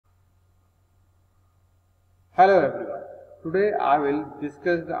Hello everyone. Today I will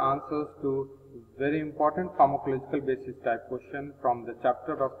discuss the answers to very important pharmacological basis type question from the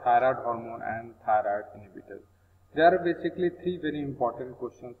chapter of thyroid hormone and thyroid inhibitors. There are basically three very important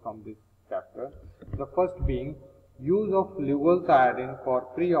questions from this chapter. The first being use of Lugol's iodine for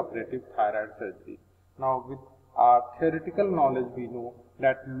preoperative thyroid surgery. Now with our theoretical knowledge we know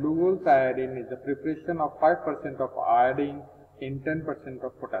that Lugol's iodine is the preparation of 5% of iodine in 10%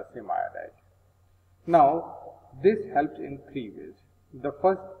 of potassium iodide. Now, this helps in three ways. The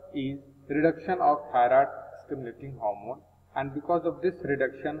first is reduction of thyroid stimulating hormone, and because of this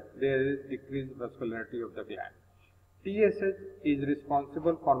reduction, there is decreased vascularity of the gland. TSH is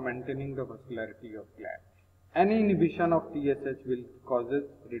responsible for maintaining the vascularity of gland. Any inhibition of TSH will causes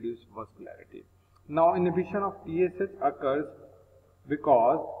reduced vascularity. Now, inhibition of TSH occurs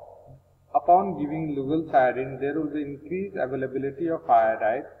because upon giving Lugol's iodine, there will be increased availability of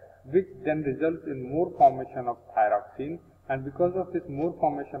iodide, which then results in more formation of thyroxine, and because of this more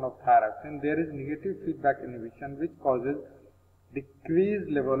formation of thyroxine, there is negative feedback inhibition which causes decreased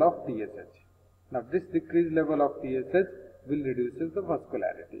level of TSH. Now this decreased level of TSH will reduces the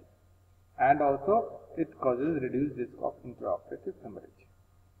vascularity, and also it causes reduced risk of intraoperative hemorrhage.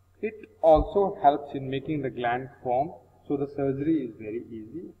 It also helps in making the gland firm, so the surgery is very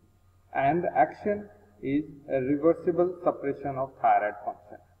easy, and the action is a reversible suppression of thyroid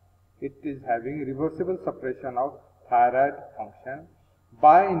function. It is having reversible suppression of thyroid function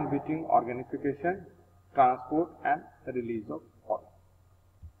by inhibiting organification, transport and release of hormone.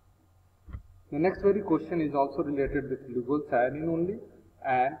 The next very question is also related with Lugol's iodine only,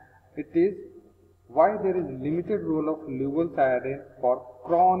 and it is why there is limited role of Lugol's iodine for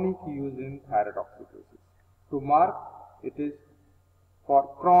chronic use in thyrotoxicosis. To mark, it is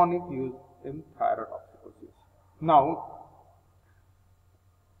for chronic use in thyrotoxicosis. Now,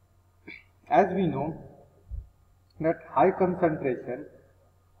 as we know that high concentration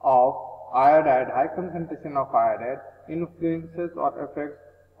of iodide influences or affects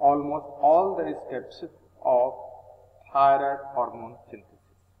almost all the steps of thyroid hormone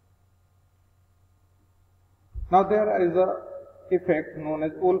synthesis. Now there is a effect known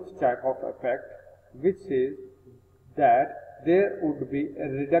as Wolff-Chaikoff effect, which says that there would be a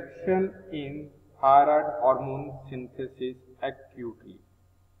reduction in thyroid hormone synthesis acutely.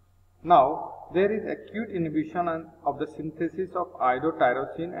 Now, there is acute inhibition of the synthesis of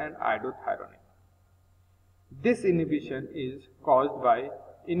iodotyrosine and iodotyrosine. This inhibition is caused by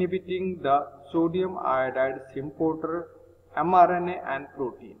inhibiting the sodium iodide synthetase, mRNA and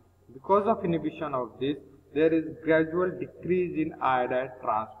protein. Because of inhibition of this, there is gradual decrease in iodide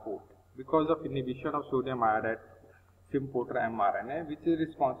transport. Because of inhibition of sodium iodide synthetase mRNA, which is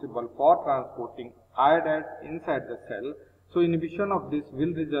responsible for transporting iodide inside the cell. So inhibition of this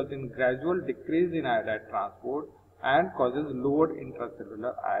will result in gradual decrease in iodide transport and causes lowered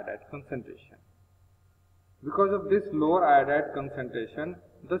intracellular iodide concentration. Because of this lower iodide concentration,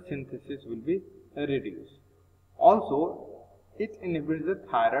 the synthesis will be reduced. Also, it inhibits the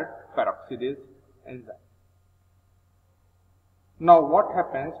thyroid peroxidase enzyme. Now, what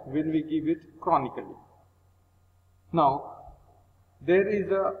happens when we give it chronically? Now, there is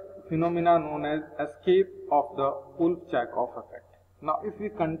a phenomena known as escape of the Wolff-Chaikoff effect. Now, if you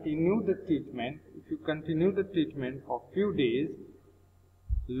continue the treatment for few days,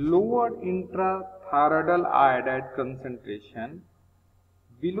 lowered intrathyroidal iodide concentration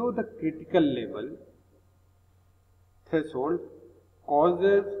below the critical level threshold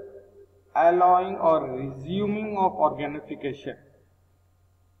causes allowing or resuming of organification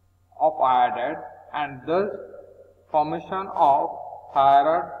of iodide and thus formation of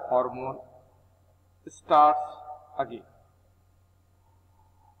thyroid hormone starts again.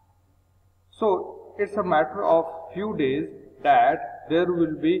 So, it's a matter of few days that there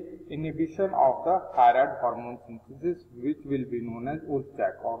will be inhibition of the thyroid hormone synthesis, which will be known as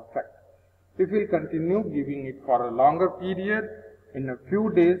Wolff-Chaikoff effect. If we continue giving it for a longer period, in a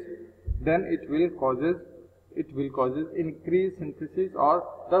few days, then it will causes increased synthesis or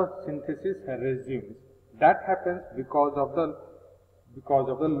the synthesis resumes. That happens because of the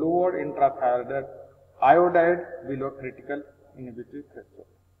lower intrathyroid iodide below critical inhibitory threshold.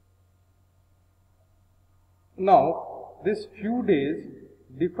 Now, this few days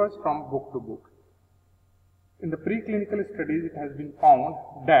differs from book to book. In the preclinical studies, it has been found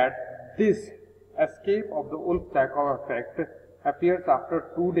that this escape of the Wolff-Chaikoff effect appears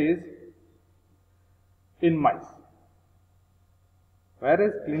after 2 days in mice,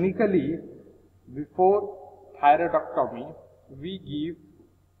 whereas clinically before thyroidectomy we give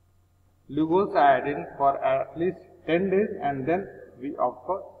Lugol's iodine for at least 10 days and then we opt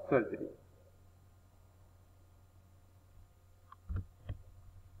for surgery.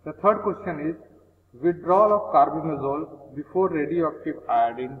 The third question is withdrawal of carbimazole before radioactive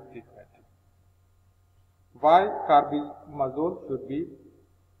iodine treatment. Why carbimazole should be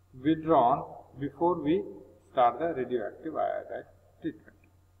withdrawn before we start the radioactive iodide treatment?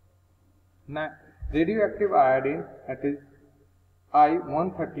 Now, radioactive iodine, that is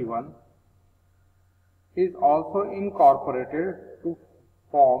I-131, is also incorporated to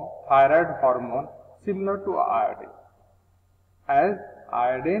form thyroid hormone similar to iodine. As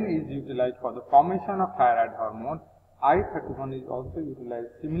iodine is utilized for the formation of thyroid hormone, I-31 is also utilized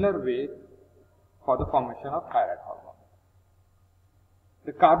similar way for the formation of thyroid hormone.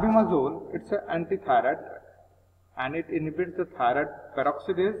 The carbimazole, it's an anti-thyroid drug and it inhibits the thyroid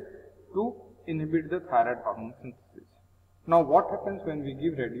peroxidase to inhibit the thyroid hormone synthesis. Now what happens when we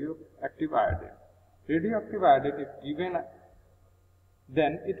give radioactive iodine? Radioactive iodine, if given,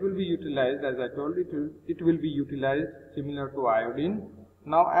 then it will be utilized, as I told you, it will be utilized similar to iodine.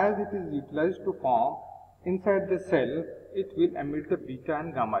 Now as it is utilized to form inside the cell, it will emit the beta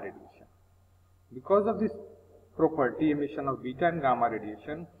and gamma radiation. Because of this property, emission of beta and gamma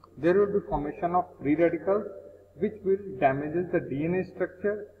radiation, there will be formation of free radicals which will damages the DNA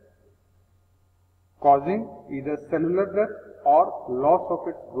structure, causing either cellular death or loss of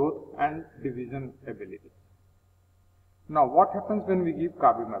its growth and division ability. Now what happens when we give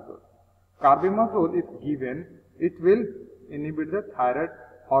carbimazole? Carbimazole, if given, it will inhibit the thyroid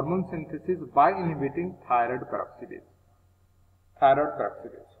hormone synthesis by inhibiting thyroid peroxidase.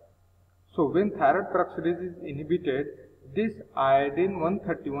 So when thyroid peroxidase is inhibited, this iodine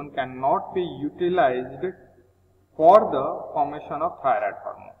 131 cannot be utilized for the formation of thyroid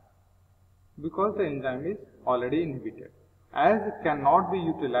hormone because the enzyme is already inhibited. As it cannot be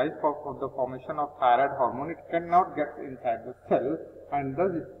utilized for the formation of thyroid hormone, it cannot get inside the cell and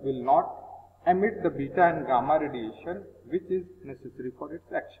thus it will not emit the beta and gamma radiation which is necessary for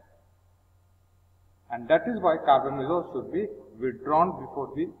its action. And that is why carbimazole should be withdrawn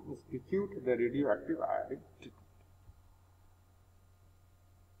before we institute the radioactive iodine treatment.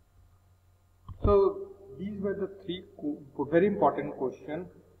 So these were the three very important questions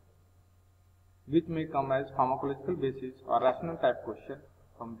which may come as pharmacological basis or rational type question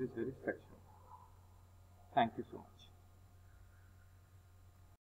from this very section. Thank you so much.